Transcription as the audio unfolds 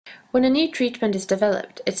When a new treatment is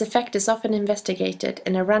developed, its effect is often investigated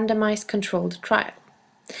in a randomized controlled trial.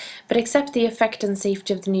 But except the effect and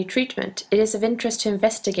safety of the new treatment, it is of interest to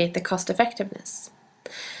investigate the cost-effectiveness.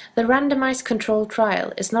 The randomized controlled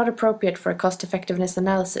trial is not appropriate for a cost-effectiveness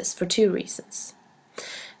analysis for two reasons.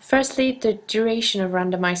 Firstly, the duration of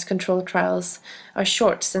randomized controlled trials are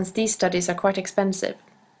short since these studies are quite expensive.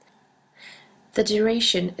 The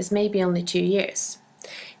duration is maybe only 2 years.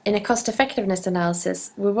 In a cost-effectiveness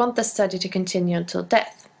analysis, we want the study to continue until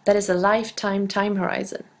death, that is a lifetime time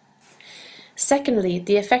horizon. Secondly,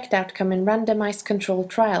 the effect outcome in randomized controlled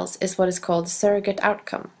trials is what is called surrogate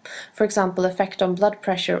outcome, for example effect on blood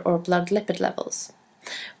pressure or blood lipid levels.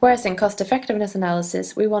 Whereas in cost-effectiveness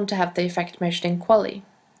analysis, we want to have the effect measured in QALY.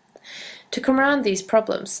 To come around these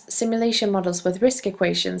problems, simulation models with risk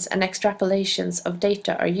equations and extrapolations of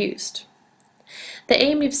data are used. The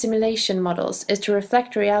aim of simulation models is to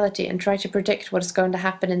reflect reality and try to predict what is going to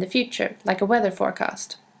happen in the future, like a weather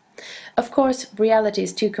forecast. Of course, reality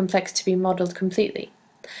is too complex to be modeled completely.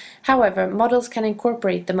 However, models can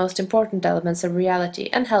incorporate the most important elements of reality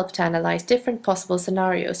and help to analyze different possible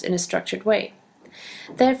scenarios in a structured way.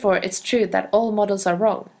 Therefore, it's true that all models are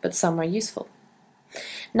wrong, but some are useful.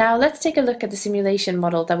 Now let's take a look at the simulation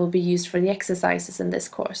model that will be used for the exercises in this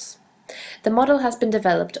course. The model has been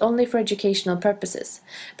developed only for educational purposes,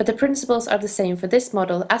 but the principles are the same for this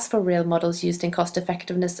model as for real models used in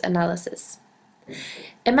cost-effectiveness analysis.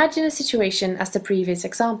 Imagine a situation as the previous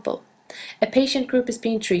example. A patient group is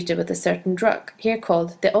being treated with a certain drug, here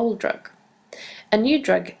called the old drug. A new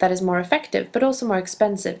drug that is more effective but also more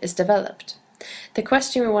expensive is developed. The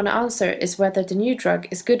question we want to answer is whether the new drug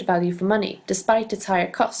is good value for money, despite its higher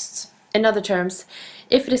costs. In other terms,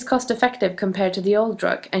 if it is cost-effective compared to the old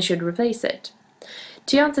drug and should replace it.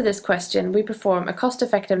 To answer this question, we perform a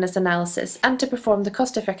cost-effectiveness analysis, and to perform the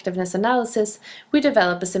cost-effectiveness analysis, we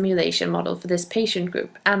develop a simulation model for this patient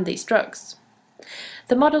group and these drugs.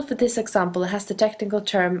 The model for this example has the technical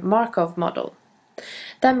term Markov Model.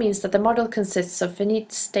 That means that the model consists of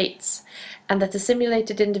finite states, and that the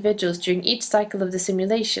simulated individuals during each cycle of the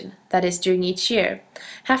simulation, that is during each year,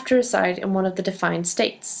 have to reside in one of the defined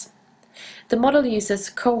states. The model uses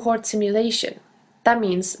cohort simulation. That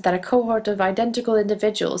means that a cohort of identical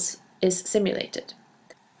individuals is simulated.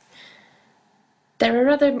 There are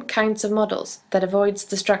other kinds of models that avoids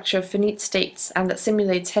the structure of finite states and that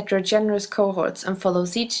simulates heterogeneous cohorts and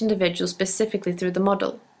follows each individual specifically through the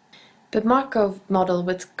model. But Markov model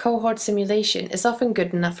with cohort simulation is often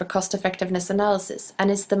good enough for cost-effectiveness analysis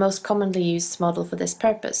and is the most commonly used model for this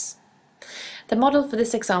purpose. The model for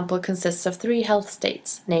this example consists of 3 health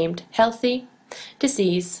states, named healthy,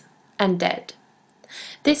 disease, and dead.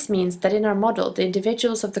 This means that in our model, the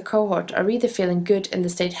individuals of the cohort are either feeling good in the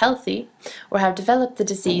state healthy, or have developed the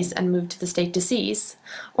disease and moved to the state disease,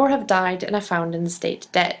 or have died and are found in the state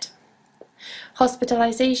dead.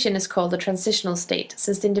 Hospitalization is called a transitional state,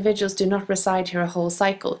 since the individuals do not reside here a whole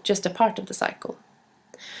cycle, just a part of the cycle.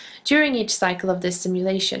 During each cycle of this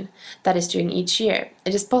simulation, that is during each year,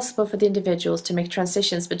 it is possible for the individuals to make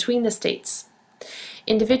transitions between the states.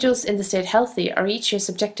 Individuals in the state healthy are each year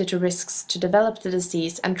subjected to risks to develop the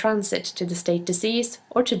disease and transit to the state disease,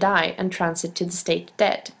 or to die and transit to the state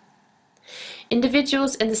dead.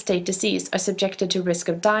 Individuals in the state disease are subjected to risk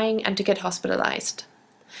of dying and to get hospitalized.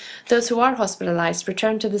 Those who are hospitalized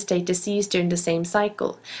return to the state disease during the same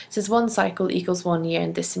cycle, since one cycle equals 1 year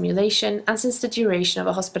in this simulation, and since the duration of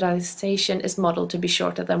a hospitalization is modeled to be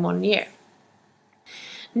shorter than 1 year.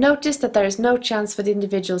 Notice that there is no chance for the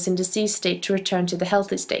individuals in disease state to return to the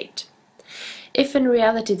healthy state. If in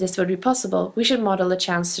reality this would be possible, we should model a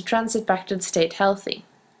chance to transit back to the state healthy.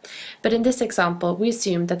 But in this example, we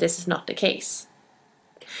assume that this is not the case.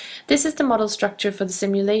 This is the model structure for the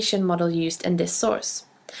simulation model used in this source.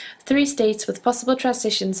 3 states with possible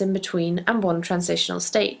transitions in between and 1 transitional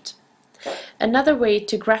state. Another way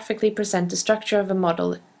to graphically present the structure of a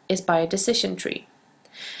model is by a decision tree.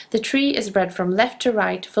 The tree is read from left to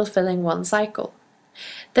right, fulfilling 1 cycle.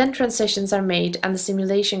 Then transitions are made and the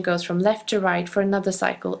simulation goes from left to right for another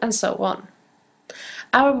cycle, and so on.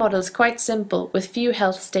 Our model is quite simple, with few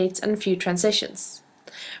health states and few transitions.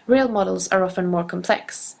 Real models are often more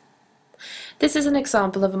complex. This is an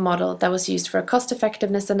example of a model that was used for a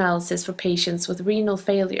cost-effectiveness analysis for patients with renal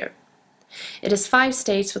failure. It has 5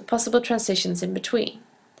 states with possible transitions in between.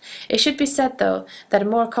 It should be said, though, that a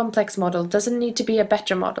more complex model doesn't need to be a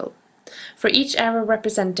better model. For each error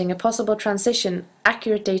representing a possible transition,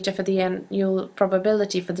 accurate data for the annual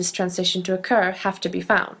probability for this transition to occur have to be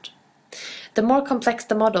found. The more complex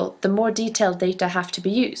the model, the more detailed data have to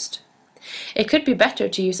be used. It could be better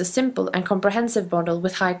to use a simple and comprehensive model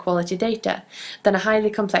with high-quality data than a highly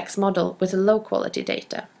complex model with low-quality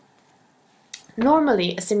data.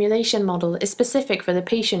 Normally, a simulation model is specific for the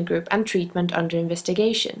patient group and treatment under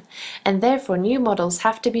investigation, and therefore new models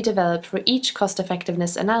have to be developed for each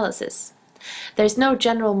cost-effectiveness analysis. There is no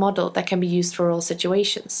general model that can be used for all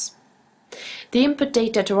situations. The input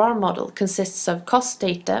data to our model consists of cost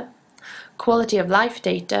data, quality of life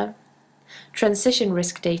data, transition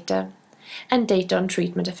risk data, and data on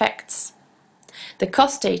treatment effects. The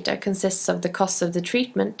cost data consists of the cost of the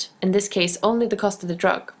treatment, in this case only the cost of the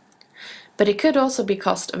drug, but it could also be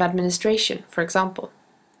cost of administration, for example,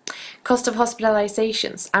 cost of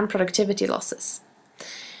hospitalizations and productivity losses.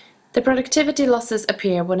 The productivity losses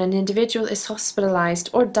appear when an individual is hospitalized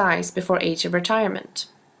or dies before age of retirement.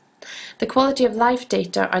 The quality of life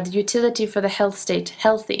data are the utility for the health state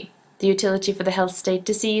healthy, the utility for the health state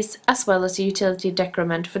disease, as well as the utility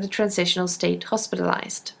decrement for the transitional state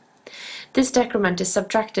hospitalized. This decrement is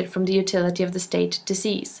subtracted from the utility of the state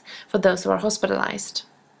disease for those who are hospitalized.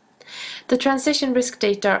 The transition risk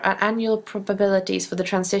data are annual probabilities for the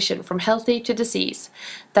transition from healthy to disease,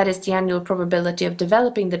 that is the annual probability of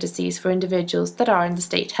developing the disease for individuals that are in the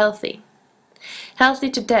state healthy. Healthy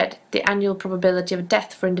to dead, the annual probability of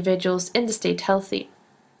death for individuals in the state healthy.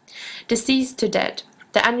 Disease to dead,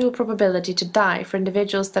 the annual probability to die for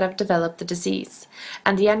individuals that have developed the disease,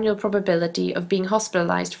 and the annual probability of being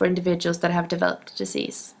hospitalized for individuals that have developed the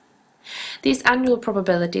disease. These annual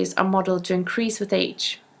probabilities are modeled to increase with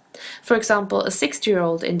age. For example, a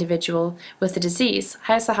 60-year-old individual with the disease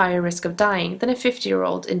has a higher risk of dying than a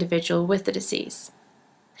 50-year-old individual with the disease.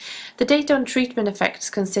 The data on treatment effects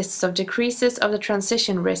consists of decreases of the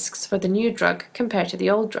transition risks for the new drug compared to the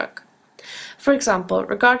old drug. For example,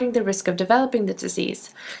 regarding the risk of developing the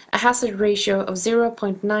disease, a hazard ratio of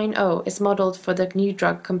 0.90 is modeled for the new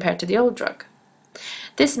drug compared to the old drug.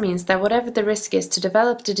 This means that whatever the risk is to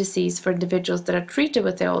develop the disease for individuals that are treated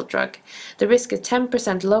with the old drug, the risk is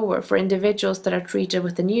 10% lower for individuals that are treated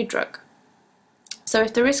with the new drug. So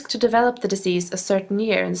if the risk to develop the disease a certain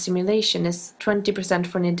year in the simulation is 20%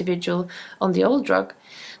 for an individual on the old drug,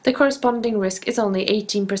 the corresponding risk is only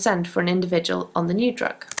 18% for an individual on the new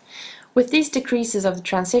drug. With these decreases of the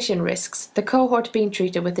transition risks, the cohort being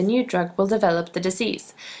treated with the new drug will develop the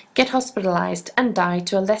disease, get hospitalized, and die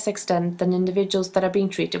to a less extent than individuals that are being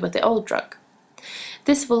treated with the old drug.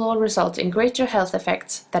 This will all result in greater health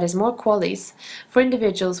effects, that is more QALYs, for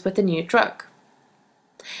individuals with the new drug.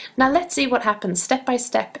 Now let's see what happens step by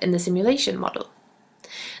step in the simulation model.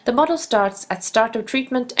 The model starts at start of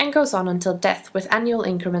treatment and goes on until death with annual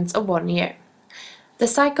increments of 1 year. The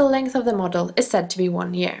cycle length of the model is said to be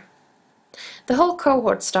 1 year. The whole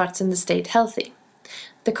cohort starts in the state healthy.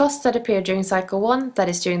 The costs that appear during cycle 1, that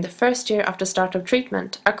is during the first year after start of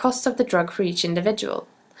treatment, are costs of the drug for each individual.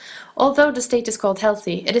 Although the state is called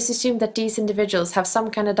healthy, it is assumed that these individuals have some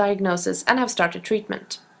kind of diagnosis and have started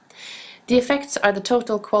treatment. The effects are the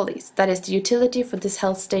total QALYs, that is the utility for this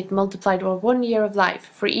health state multiplied over 1 year of life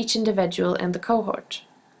for each individual in the cohort.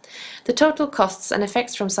 The total costs and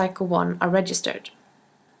effects from cycle 1 are registered.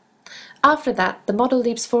 After that, the model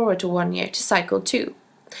leaps forward to 1 year to cycle 2.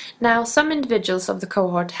 Now, some individuals of the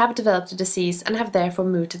cohort have developed a disease and have therefore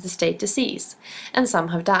moved to the state disease, and some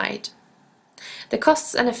have died. The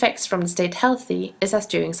costs and effects from the state healthy is as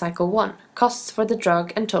during cycle 1, costs for the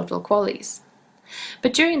drug and total QALYs.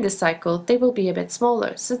 But during this cycle, they will be a bit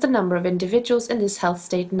smaller, since the number of individuals in this health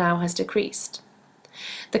state now has decreased.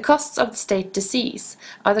 The costs of the state disease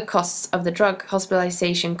are the costs of the drug,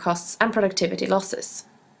 hospitalization costs, and productivity losses.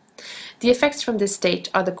 The effects from this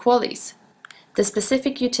state are the QALYs, the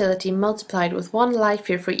specific utility multiplied with 1 life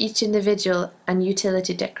year for each individual and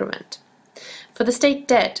utility decrement. For the state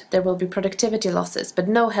dead, there will be productivity losses, but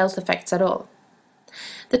no health effects at all.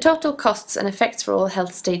 The total costs and effects for all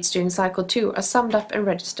health states during cycle 2 are summed up and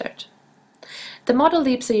registered. The model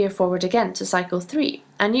leaps a year forward again to cycle 3,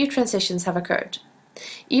 and new transitions have occurred.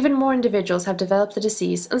 Even more individuals have developed the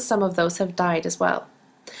disease, and some of those have died as well.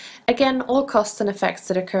 Again, all costs and effects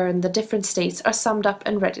that occur in the different states are summed up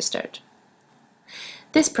and registered.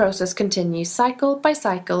 This process continues cycle by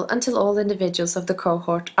cycle until all individuals of the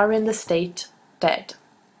cohort are in the state dead.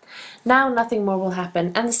 Now nothing more will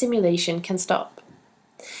happen and the simulation can stop.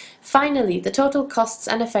 Finally, the total costs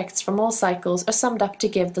and effects from all cycles are summed up to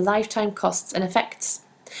give the lifetime costs and effects.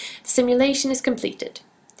 The simulation is completed.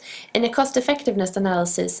 In a cost-effectiveness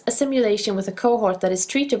analysis, a simulation with a cohort that is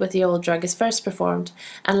treated with the old drug is first performed,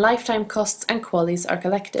 and lifetime costs and QALYs are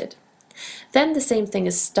collected. Then the same thing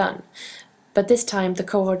is done, but this time the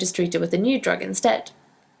cohort is treated with the new drug instead.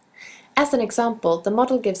 As an example, the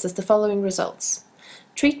model gives us the following results.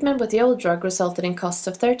 Treatment with the old drug resulted in costs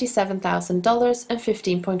of $37,000 and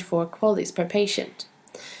 15.4 QALYs per patient.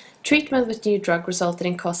 Treatment with new drug resulted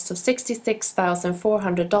in costs of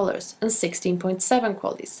 $66,400 and 16.7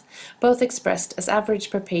 QALYs, both expressed as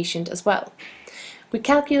average per patient as well. We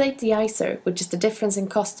calculate the ISER, which is the difference in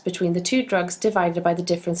costs between the two drugs divided by the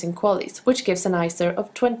difference in QALYs, which gives an ISER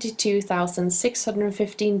of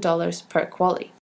 $22,615 per QALY.